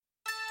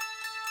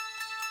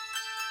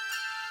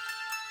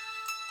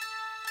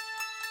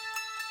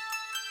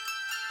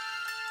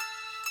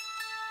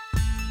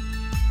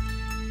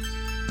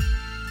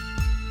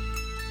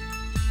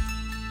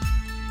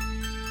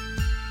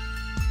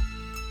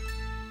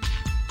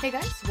Hey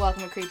guys,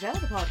 welcome to Creepshow,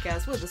 the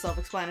podcast with the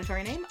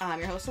self-explanatory name. I'm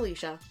your host,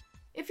 Alicia.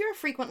 If you're a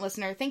frequent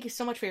listener, thank you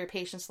so much for your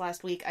patience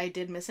last week. I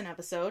did miss an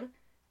episode.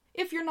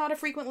 If you're not a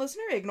frequent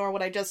listener, ignore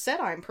what I just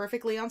said. I'm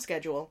perfectly on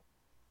schedule.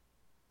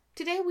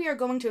 Today we are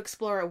going to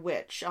explore a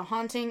witch, a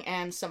haunting,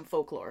 and some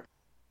folklore.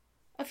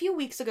 A few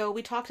weeks ago,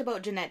 we talked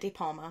about Jeanette De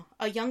Palma,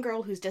 a young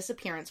girl whose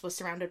disappearance was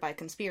surrounded by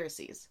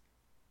conspiracies.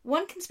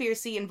 One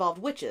conspiracy involved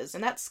witches,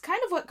 and that's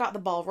kind of what got the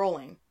ball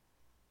rolling.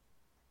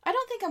 I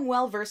don't think I'm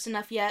well-versed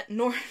enough yet,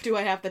 nor do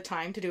I have the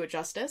time to do it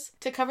justice,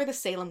 to cover the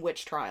Salem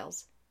witch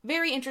trials.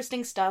 Very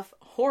interesting stuff,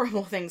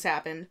 horrible things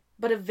happened,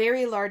 but a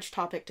very large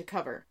topic to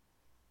cover.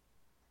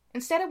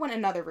 Instead I went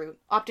another route,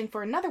 opting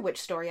for another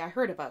witch story I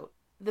heard about,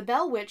 the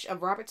Bell Witch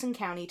of Robertson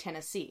County,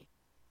 Tennessee.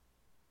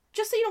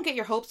 Just so you don't get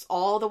your hopes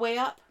all the way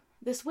up,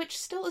 this witch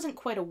still isn't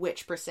quite a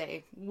witch per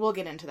se. We'll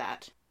get into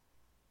that.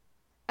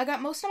 I got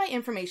most of my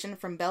information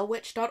from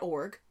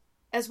bellwitch.org,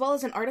 as well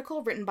as an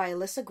article written by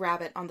Alyssa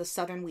Gravitt on the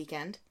Southern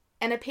Weekend,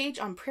 and a page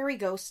on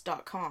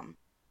prairieghosts.com.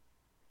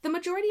 The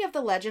majority of the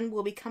legend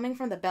will be coming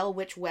from the Bell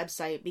Witch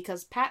website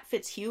because Pat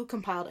Fitzhugh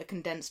compiled a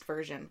condensed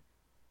version.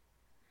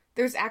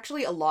 There's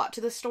actually a lot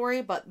to the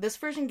story, but this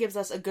version gives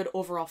us a good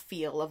overall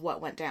feel of what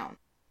went down.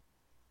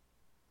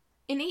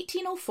 In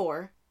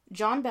 1804,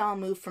 John Bell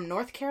moved from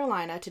North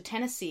Carolina to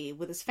Tennessee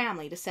with his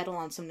family to settle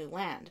on some new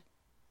land.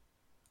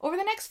 Over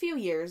the next few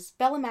years,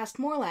 Bell amassed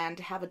more land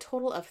to have a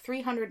total of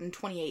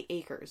 328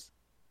 acres.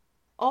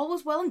 All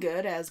was well and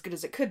good as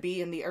it could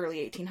be in the early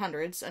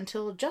 1800s,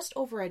 until just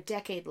over a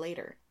decade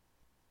later.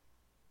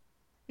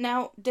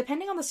 Now,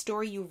 depending on the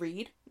story you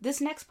read, this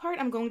next part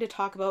I'm going to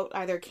talk about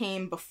either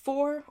came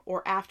before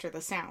or after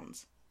the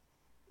sounds.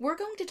 We're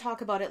going to talk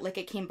about it like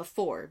it came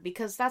before,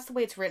 because that's the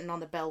way it's written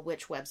on the Bell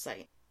Witch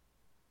website.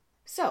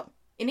 So,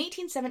 in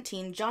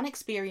 1817, John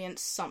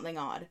experienced something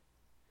odd.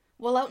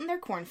 While out in their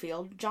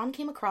cornfield, John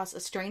came across a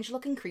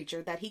strange-looking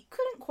creature that he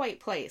couldn't quite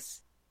place.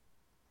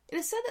 It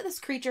is said that this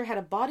creature had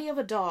a body of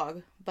a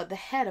dog, but the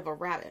head of a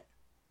rabbit.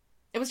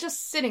 It was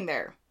just sitting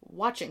there,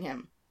 watching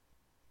him.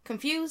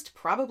 Confused,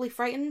 probably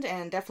frightened,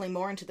 and definitely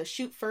more into the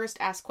shoot first,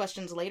 ask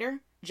questions later,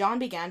 John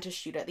began to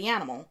shoot at the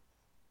animal.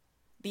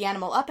 The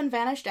animal up and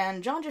vanished,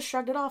 and John just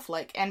shrugged it off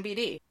like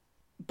NBD.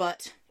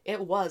 But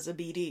it was a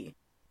BD.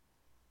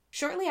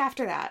 Shortly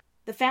after that,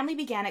 the family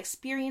began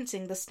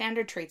experiencing the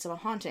standard traits of a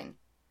haunting.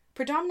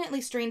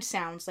 Predominantly strange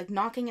sounds like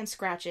knocking and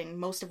scratching,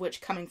 most of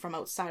which coming from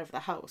outside of the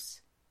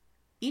house.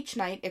 Each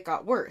night it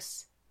got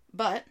worse,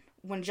 but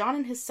when John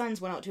and his sons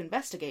went out to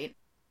investigate,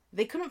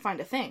 they couldn't find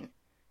a thing,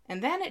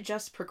 and then it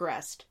just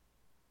progressed.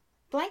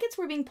 Blankets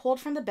were being pulled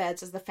from the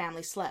beds as the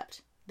family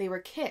slept. They were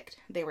kicked,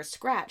 they were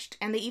scratched,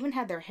 and they even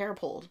had their hair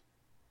pulled.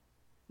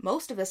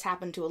 Most of this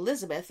happened to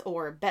Elizabeth,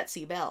 or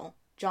Betsy Bell,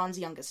 John's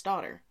youngest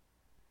daughter.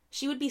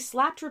 She would be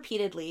slapped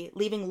repeatedly,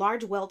 leaving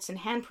large welts and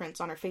handprints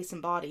on her face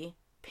and body,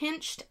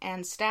 pinched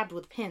and stabbed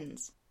with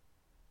pins.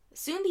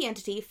 Soon the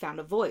entity found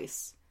a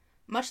voice.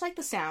 Much like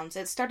the sounds,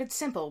 it started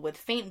simple with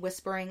faint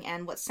whispering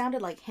and what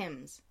sounded like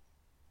hymns.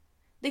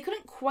 They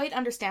couldn't quite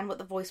understand what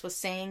the voice was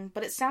saying,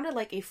 but it sounded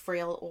like a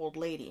frail old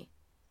lady.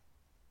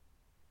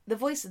 The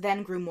voice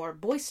then grew more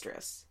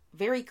boisterous,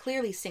 very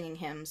clearly singing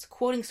hymns,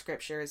 quoting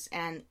scriptures,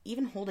 and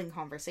even holding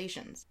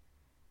conversations.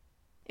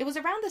 It was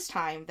around this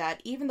time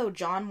that, even though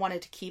John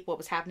wanted to keep what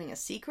was happening a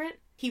secret,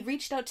 he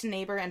reached out to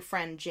neighbor and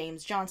friend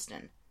James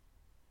Johnston.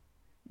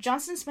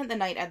 Johnston spent the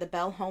night at the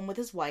Bell home with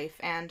his wife,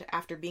 and,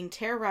 after being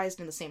terrorized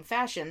in the same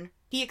fashion,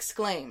 he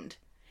exclaimed,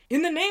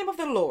 "In the name of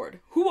the Lord,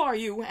 who are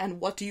you and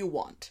what do you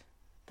want?"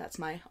 That's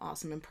my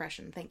awesome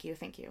impression. Thank you,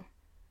 thank you.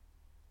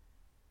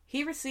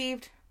 He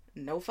received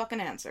no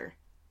fucking answer.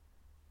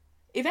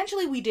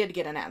 Eventually we did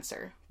get an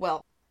answer.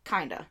 Well,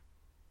 kinda.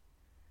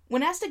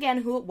 When asked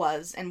again who it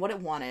was and what it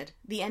wanted,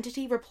 the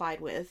entity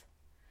replied with,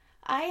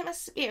 "I am a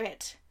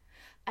spirit.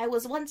 I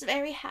was once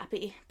very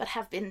happy, but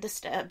have been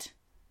disturbed."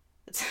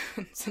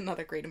 It's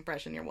another great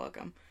impression, you're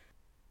welcome.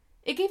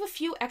 It gave a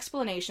few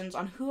explanations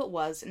on who it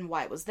was and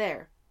why it was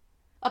there.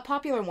 A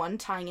popular one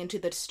tying into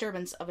the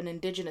disturbance of an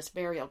indigenous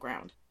burial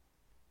ground.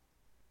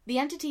 The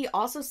entity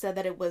also said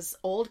that it was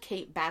old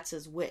Kate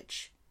Batts'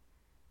 witch.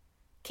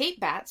 Kate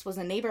Batts was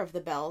a neighbor of the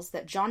Bells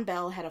that John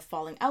Bell had a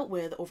falling out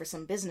with over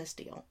some business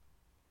deal.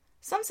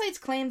 Some sites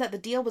claim that the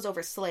deal was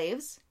over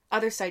slaves,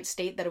 other sites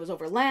state that it was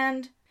over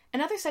land,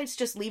 and other sites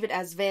just leave it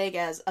as vague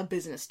as a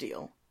business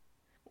deal.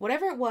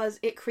 Whatever it was,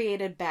 it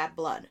created bad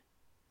blood.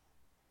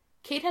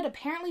 Kate had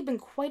apparently been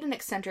quite an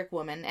eccentric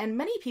woman, and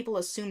many people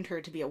assumed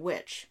her to be a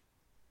witch.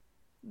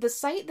 The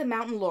site The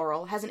Mountain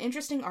Laurel has an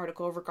interesting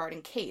article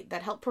regarding Kate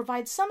that helped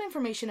provide some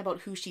information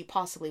about who she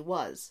possibly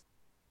was.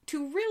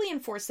 To really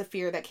enforce the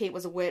fear that Kate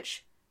was a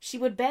witch, she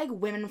would beg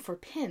women for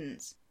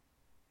pins.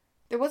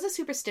 There was a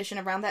superstition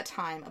around that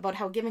time about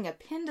how giving a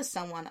pin to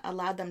someone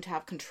allowed them to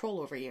have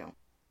control over you.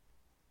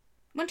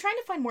 When trying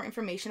to find more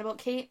information about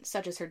Kate,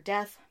 such as her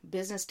death,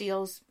 business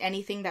deals,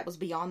 anything that was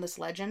beyond this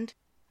legend,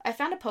 I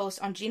found a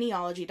post on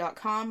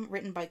genealogy.com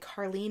written by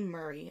Carlene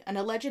Murray, an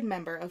alleged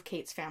member of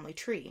Kate's family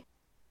tree.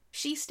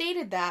 She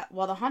stated that,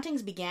 while the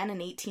hauntings began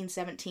in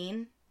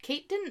 1817,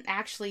 Kate didn't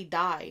actually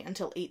die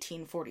until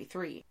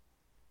 1843.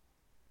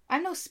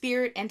 I'm no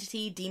spirit,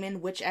 entity,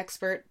 demon, witch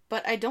expert,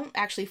 but I don't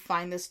actually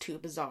find this too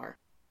bizarre.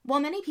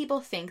 While many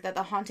people think that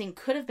the haunting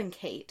could have been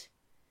Kate,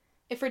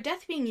 if her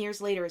death being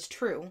years later is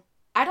true,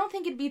 I don't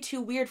think it'd be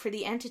too weird for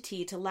the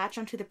entity to latch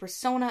onto the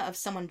persona of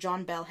someone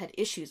John Bell had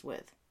issues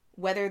with,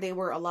 whether they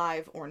were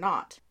alive or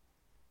not.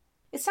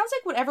 It sounds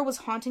like whatever was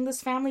haunting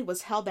this family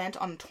was hell-bent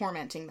on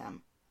tormenting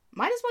them.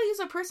 Might as well use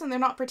a person they're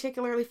not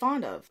particularly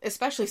fond of,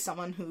 especially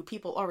someone who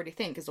people already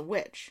think is a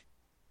witch.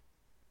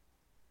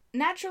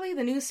 Naturally,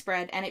 the news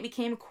spread, and it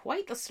became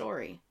quite the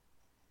story.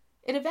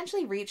 It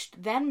eventually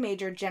reached then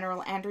Major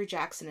General Andrew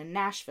Jackson in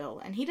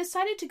Nashville, and he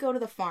decided to go to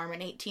the farm in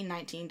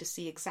 1819 to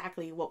see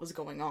exactly what was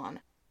going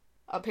on.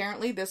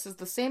 Apparently, this is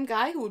the same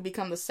guy who would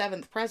become the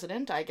 7th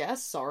president, I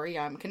guess. Sorry,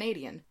 I'm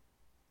Canadian.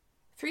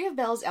 3 of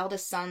Bell's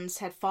eldest sons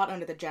had fought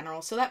under the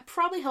general, so that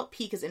probably helped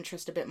pique his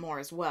interest a bit more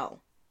as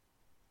well.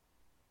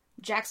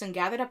 Jackson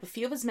gathered up a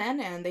few of his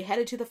men, and they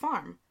headed to the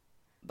farm.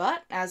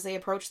 But, as they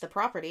approached the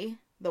property,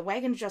 the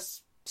wagon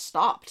just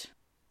stopped.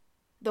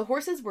 The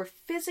horses were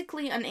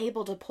physically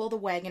unable to pull the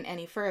wagon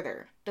any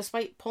further,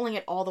 despite pulling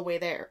it all the way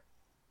there.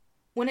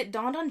 When it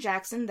dawned on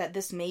Jackson that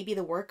this may be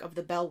the work of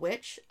the Bell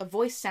Witch, a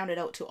voice sounded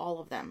out to all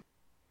of them.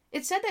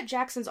 It said that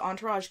Jackson's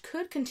entourage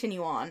could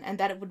continue on, and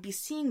that it would be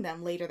seeing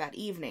them later that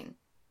evening.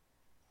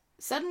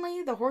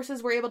 Suddenly, the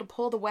horses were able to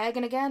pull the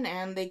wagon again,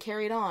 and they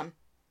carried on.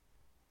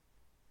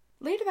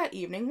 Later that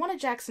evening, one of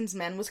Jackson's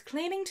men was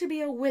claiming to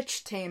be a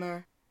witch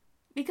tamer.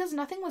 Because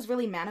nothing was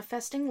really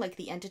manifesting like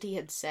the entity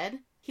had said,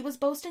 he was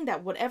boasting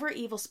that whatever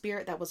evil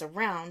spirit that was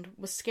around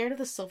was scared of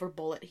the silver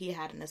bullet he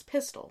had in his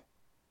pistol.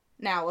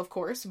 Now, of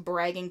course,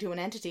 bragging to an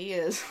entity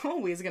is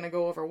always going to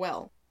go over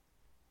well.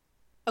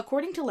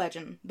 According to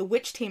legend, the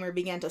witch tamer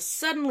began to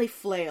suddenly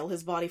flail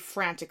his body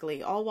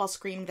frantically, all while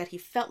screaming that he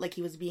felt like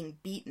he was being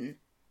beaten,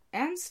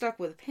 and stuck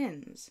with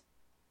pins.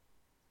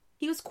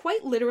 He was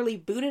quite literally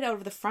booted out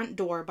of the front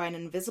door by an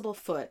invisible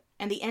foot,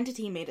 and the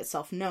entity made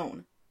itself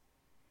known.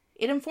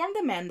 It informed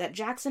the men that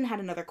Jackson had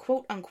another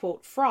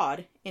quote-unquote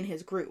fraud in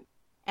his group,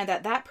 and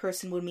that that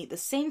person would meet the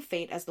same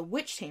fate as the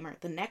witch tamer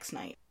the next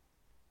night.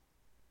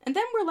 And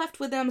then we're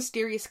left with a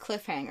mysterious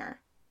cliffhanger.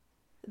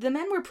 The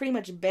men were pretty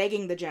much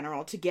begging the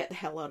general to get the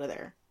hell out of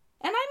there.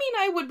 And I mean,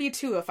 I would be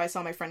too if I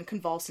saw my friend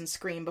convulse and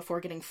scream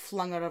before getting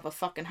flung out of a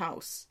fucking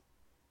house.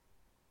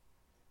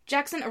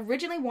 Jackson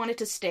originally wanted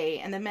to stay,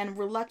 and the men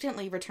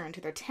reluctantly returned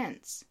to their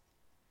tents.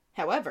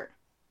 However,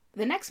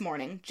 the next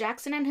morning,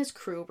 Jackson and his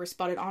crew were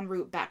spotted en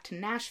route back to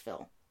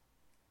Nashville.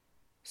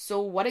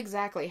 So what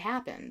exactly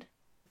happened?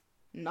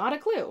 Not a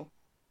clue.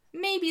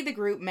 Maybe the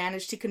group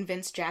managed to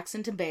convince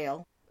Jackson to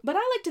bail, but I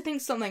like to think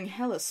something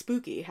hella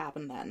spooky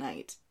happened that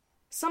night.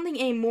 Something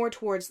aimed more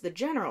towards the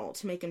general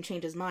to make him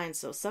change his mind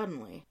so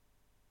suddenly.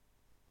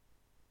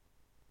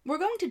 We're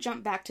going to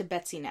jump back to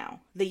Betsy now,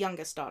 the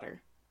youngest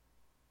daughter.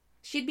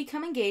 She'd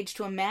become engaged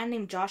to a man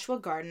named Joshua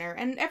Gardner,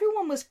 and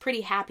everyone was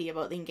pretty happy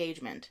about the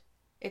engagement.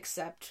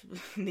 Except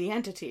the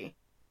entity.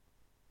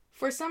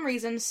 For some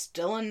reason,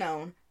 still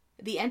unknown,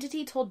 the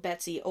entity told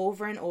Betsy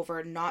over and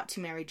over not to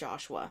marry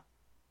Joshua.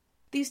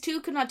 These two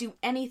could not do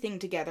anything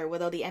together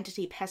without the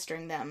entity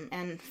pestering them,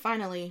 and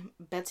finally,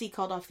 Betsy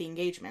called off the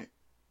engagement.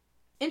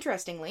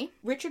 Interestingly,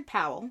 Richard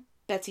Powell,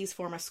 Betsy's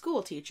former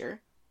school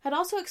teacher, had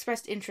also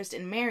expressed interest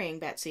in marrying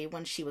Betsy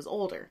when she was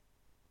older.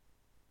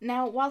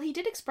 Now, while he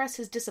did express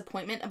his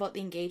disappointment about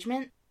the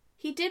engagement,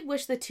 he did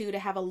wish the two to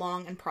have a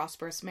long and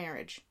prosperous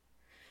marriage.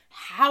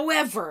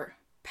 However,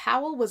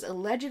 Powell was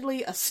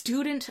allegedly a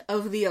student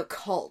of the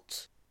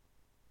occult.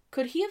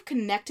 Could he have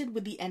connected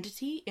with the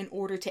entity in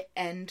order to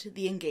end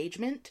the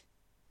engagement?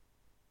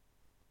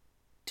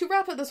 To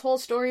wrap up this whole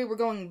story, we're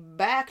going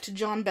back to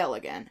John Bell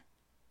again.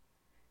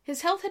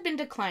 His health had been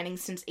declining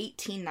since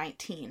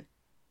 1819.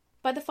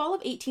 By the fall of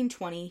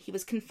 1820, he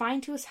was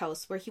confined to his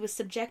house where he was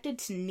subjected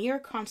to near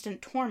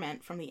constant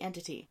torment from the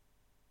entity.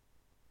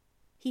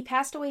 He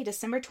passed away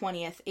December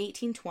 20th,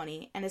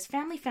 1820, and his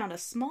family found a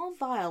small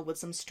vial with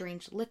some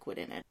strange liquid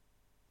in it.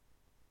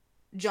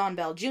 John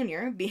Bell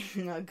Jr.,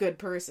 being a good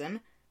person,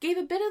 gave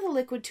a bit of the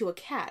liquid to a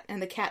cat,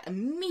 and the cat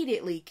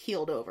immediately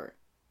keeled over.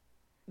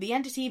 The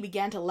entity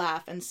began to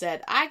laugh and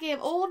said, "I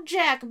gave old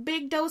Jack a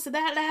big dose of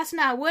that last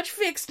night, which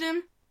fixed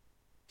him."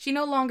 She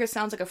no longer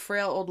sounds like a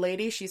frail old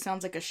lady, she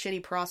sounds like a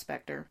shitty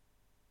prospector.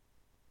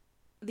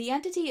 The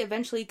entity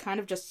eventually kind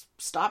of just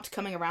stopped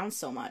coming around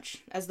so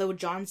much, as though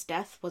John's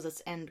death was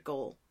its end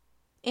goal.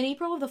 In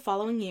April of the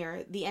following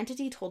year, the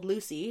entity told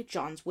Lucy,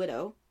 John's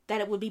widow, that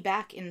it would be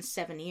back in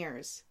 7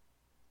 years.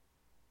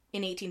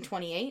 In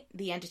 1828,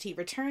 the entity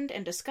returned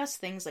and discussed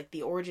things like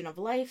the origin of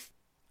life,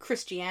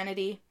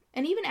 Christianity,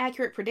 and even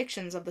accurate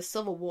predictions of the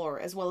Civil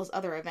War as well as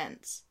other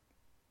events.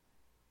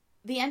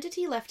 The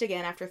entity left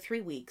again after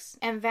 3 weeks,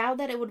 and vowed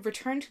that it would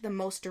return to the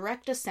most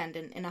direct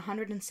descendant in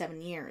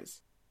 107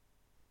 years.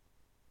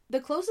 The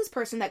closest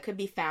person that could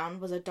be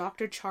found was a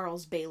Dr.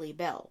 Charles Bailey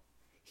Bell.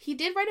 He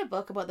did write a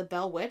book about the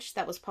Bell Witch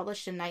that was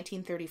published in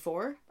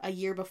 1934, a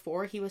year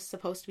before he was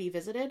supposed to be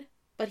visited,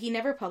 but he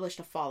never published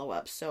a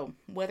follow-up, so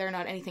whether or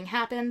not anything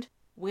happened,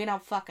 We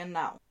don't fucking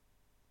know.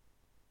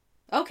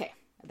 Okay,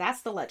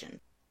 that's the legend.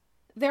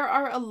 There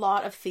are a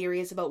lot of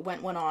theories about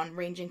what went on,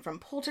 ranging from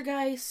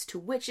poltergeists to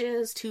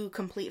witches to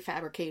complete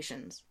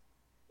fabrications.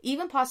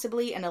 Even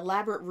possibly an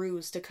elaborate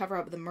ruse to cover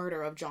up the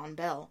murder of John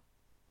Bell.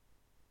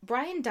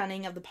 Brian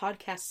Dunning of the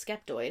podcast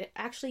Skeptoid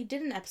actually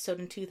did an episode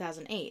in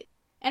 2008,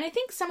 and I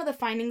think some of the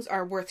findings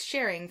are worth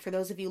sharing for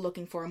those of you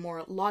looking for a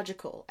more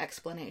logical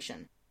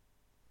explanation.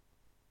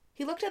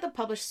 He looked at the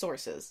published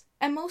sources,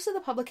 and most of the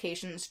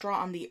publications draw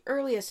on the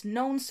earliest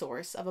known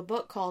source of a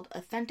book called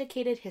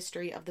Authenticated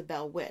History of the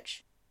Bell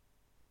Witch.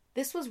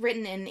 This was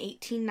written in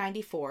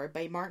 1894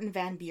 by Martin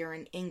Van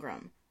Buren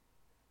Ingram.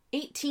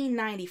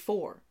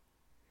 1894.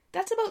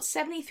 That's about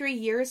 73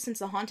 years since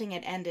the haunting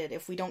had ended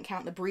if we don't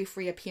count the brief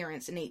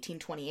reappearance in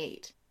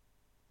 1828.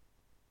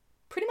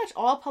 Pretty much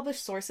all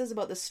published sources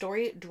about the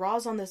story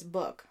draws on this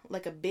book,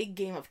 like a big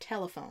game of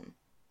telephone.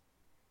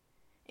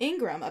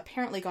 Ingram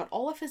apparently got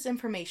all of his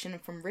information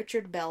from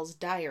Richard Bell's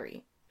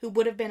diary, who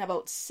would have been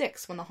about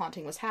 6 when the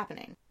haunting was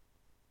happening.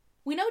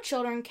 We know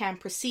children can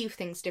perceive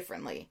things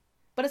differently,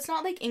 but it's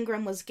not like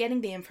Ingram was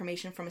getting the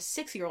information from a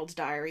 6-year-old's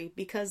diary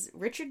because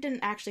Richard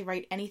didn't actually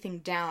write anything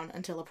down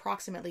until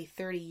approximately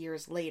 30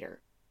 years later.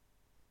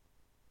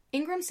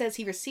 Ingram says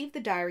he received the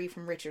diary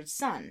from Richard's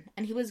son,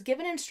 and he was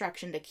given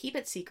instruction to keep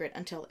it secret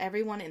until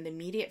everyone in the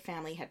immediate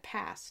family had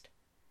passed.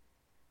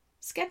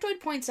 Skeptoid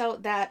points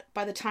out that,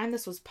 by the time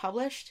this was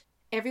published,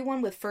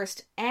 everyone with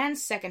first and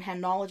second-hand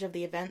knowledge of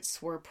the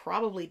events were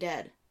probably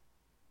dead.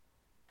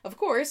 Of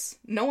course,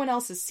 no one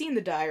else has seen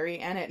the diary,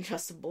 and it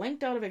just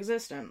blinked out of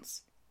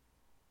existence.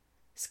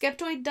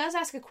 Skeptoid does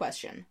ask a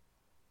question.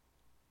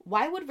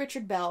 Why would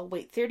Richard Bell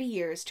wait 30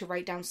 years to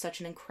write down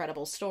such an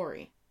incredible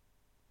story?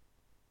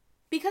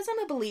 Because I'm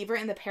a believer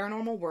in the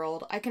paranormal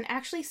world, I can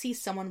actually see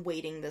someone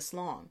waiting this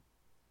long.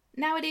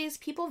 Nowadays,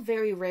 people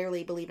very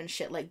rarely believe in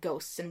shit like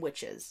ghosts and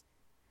witches.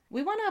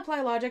 We want to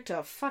apply logic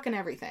to fucking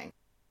everything.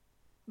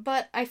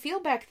 But I feel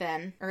back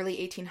then, early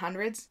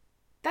 1800s,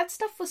 that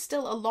stuff was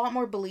still a lot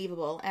more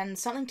believable and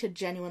something to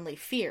genuinely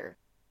fear.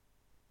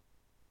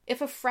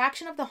 If a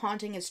fraction of the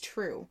haunting is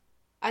true,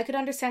 I could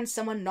understand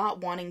someone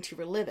not wanting to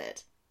relive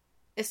it,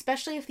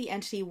 especially if the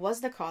entity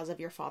was the cause of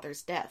your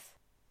father's death.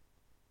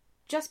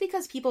 Just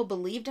because people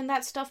believed in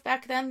that stuff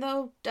back then,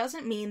 though,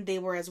 doesn't mean they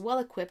were as well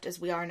equipped as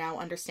we are now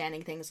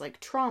understanding things like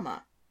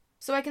trauma.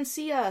 So I can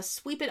see a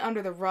sweep it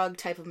under the rug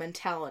type of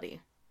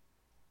mentality.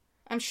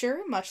 I'm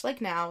sure, much like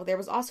now, there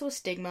was also a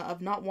stigma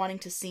of not wanting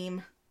to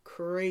seem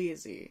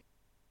crazy.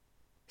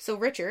 So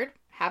Richard,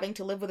 having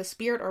to live with a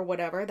spirit or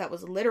whatever that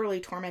was literally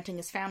tormenting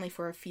his family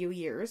for a few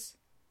years,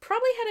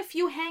 probably had a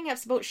few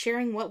hang-ups about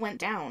sharing what went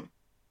down.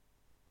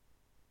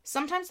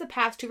 Sometimes the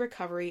path to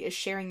recovery is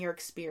sharing your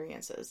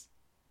experiences,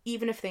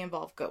 even if they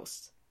involve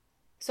ghosts.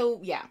 So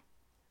yeah,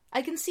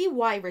 I can see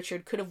why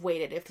Richard could have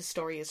waited if the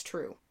story is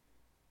true.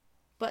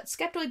 But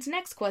Skeptoid's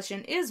next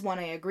question is one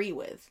I agree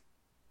with.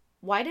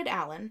 Why did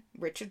Alan,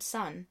 Richard's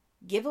son,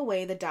 give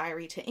away the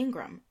diary to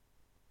Ingram?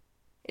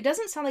 It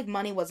doesn't sound like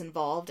money was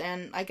involved,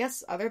 and I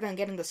guess other than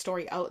getting the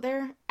story out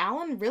there,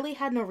 Alan really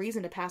had no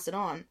reason to pass it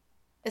on,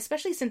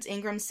 especially since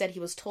Ingram said he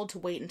was told to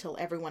wait until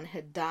everyone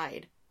had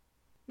died.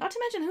 Not to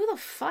mention, who the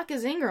fuck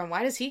is Ingram?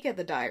 Why does he get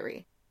the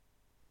diary?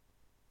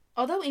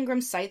 Although Ingram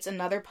cites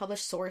another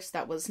published source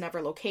that was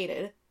never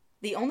located,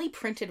 the only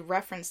printed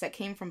reference that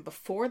came from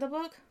before the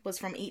book was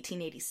from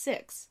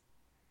 1886.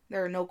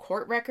 There are no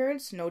court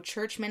records, no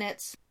church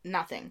minutes,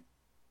 nothing.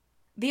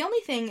 The only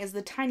thing is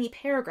the tiny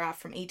paragraph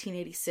from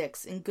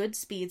 1886 in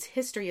Goodspeed's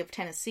History of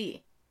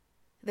Tennessee.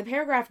 The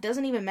paragraph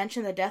doesn't even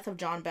mention the death of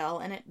John Bell,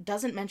 and it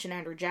doesn't mention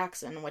Andrew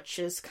Jackson, which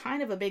is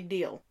kind of a big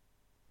deal.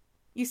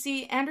 You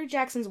see, Andrew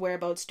Jackson's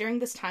whereabouts during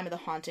this time of the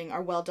haunting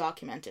are well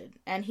documented,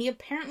 and he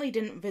apparently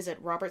didn't visit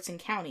Robertson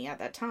County at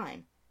that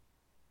time.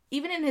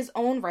 Even in his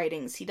own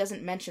writings, he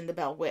doesn't mention the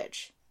Bell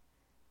Witch.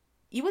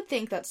 You would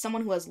think that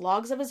someone who has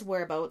logs of his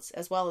whereabouts,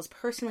 as well as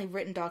personally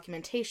written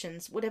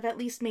documentations, would have at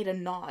least made a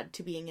nod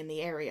to being in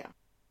the area.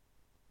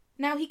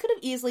 Now, he could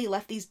have easily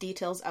left these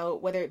details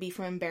out, whether it be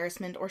from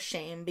embarrassment or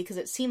shame, because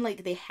it seemed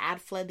like they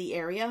had fled the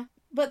area,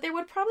 but there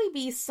would probably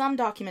be some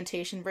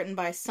documentation written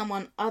by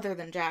someone other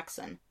than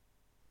Jackson.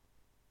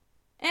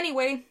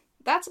 Anyway,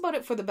 that's about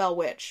it for the Bell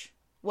Witch.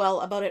 Well,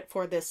 about it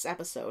for this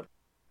episode.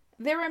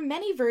 There are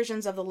many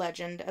versions of the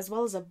legend, as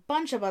well as a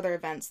bunch of other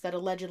events that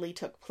allegedly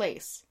took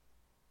place.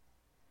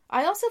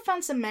 I also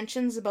found some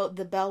mentions about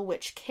the Bell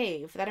Witch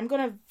Cave that I'm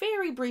going to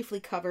very briefly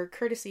cover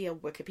courtesy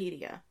of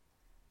Wikipedia.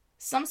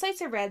 Some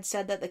sites I read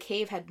said that the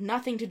cave had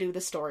nothing to do with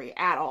the story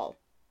at all,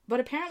 but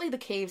apparently the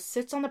cave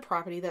sits on the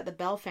property that the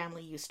Bell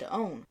family used to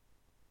own.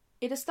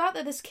 It is thought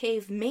that this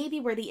cave may be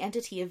where the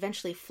entity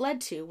eventually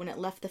fled to when it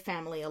left the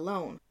family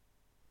alone.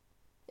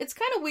 It's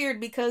kind of weird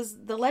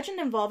because the legend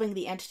involving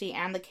the entity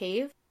and the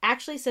cave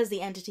actually says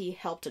the entity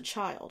helped a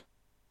child.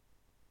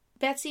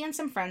 Betsy and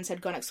some friends had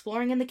gone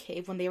exploring in the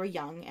cave when they were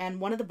young, and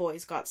one of the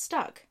boys got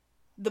stuck.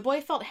 The boy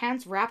felt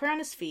hands wrap around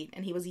his feet,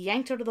 and he was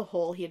yanked out of the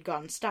hole he had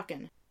gotten stuck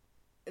in.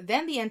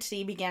 Then the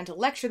entity began to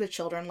lecture the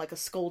children like a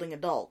scolding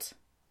adult.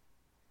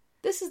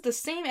 This is the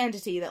same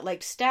entity that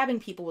liked stabbing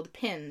people with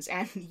pins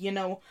and,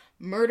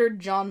 murdered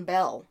John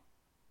Bell.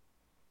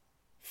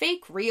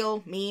 Fake,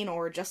 real, mean,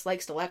 or just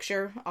likes to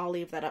lecture, I'll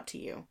leave that up to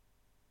you.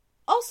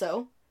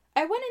 Also,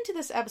 I went into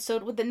this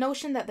episode with the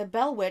notion that the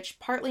Bell Witch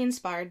partly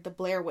inspired the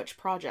Blair Witch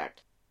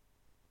Project.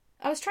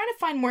 I was trying to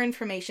find more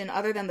information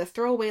other than the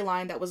throwaway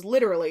line that was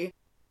literally,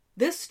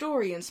 "This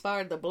story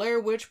inspired the Blair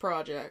Witch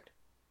Project,"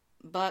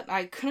 but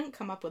I couldn't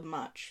come up with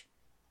much.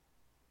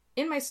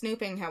 In my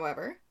snooping,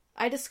 however,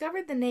 I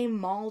discovered the name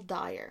Moll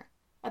Dyer,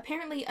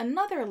 apparently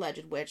another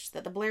alleged witch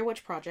that the Blair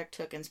Witch Project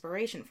took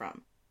inspiration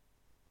from.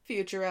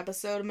 Future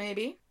episode,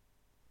 maybe?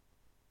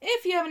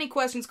 If you have any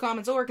questions,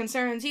 comments, or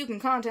concerns, you can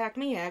contact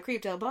me at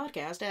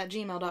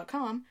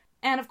creeptoutpodcast@gmail.com,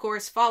 and of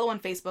course, follow on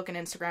Facebook and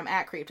Instagram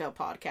at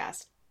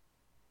creeptoutpodcast.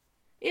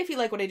 If you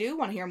like what I do,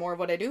 want to hear more of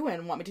what I do,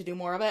 and want me to do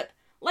more of it,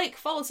 like,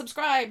 follow,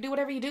 subscribe, do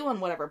whatever you do on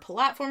whatever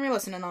platform you're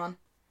listening on.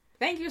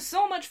 Thank you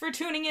so much for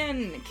tuning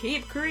in.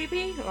 Keep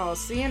creepy. I'll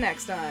see you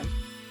next time.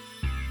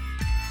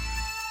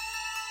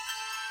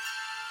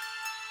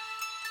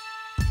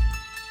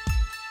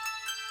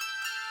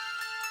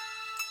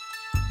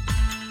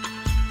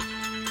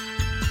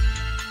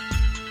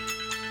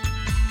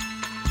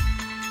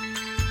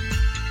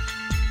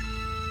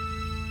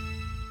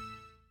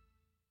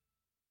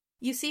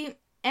 You see,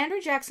 Andrew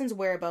Jackson's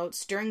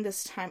whereabouts during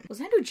this time... Was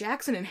Andrew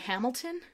Jackson in Hamilton?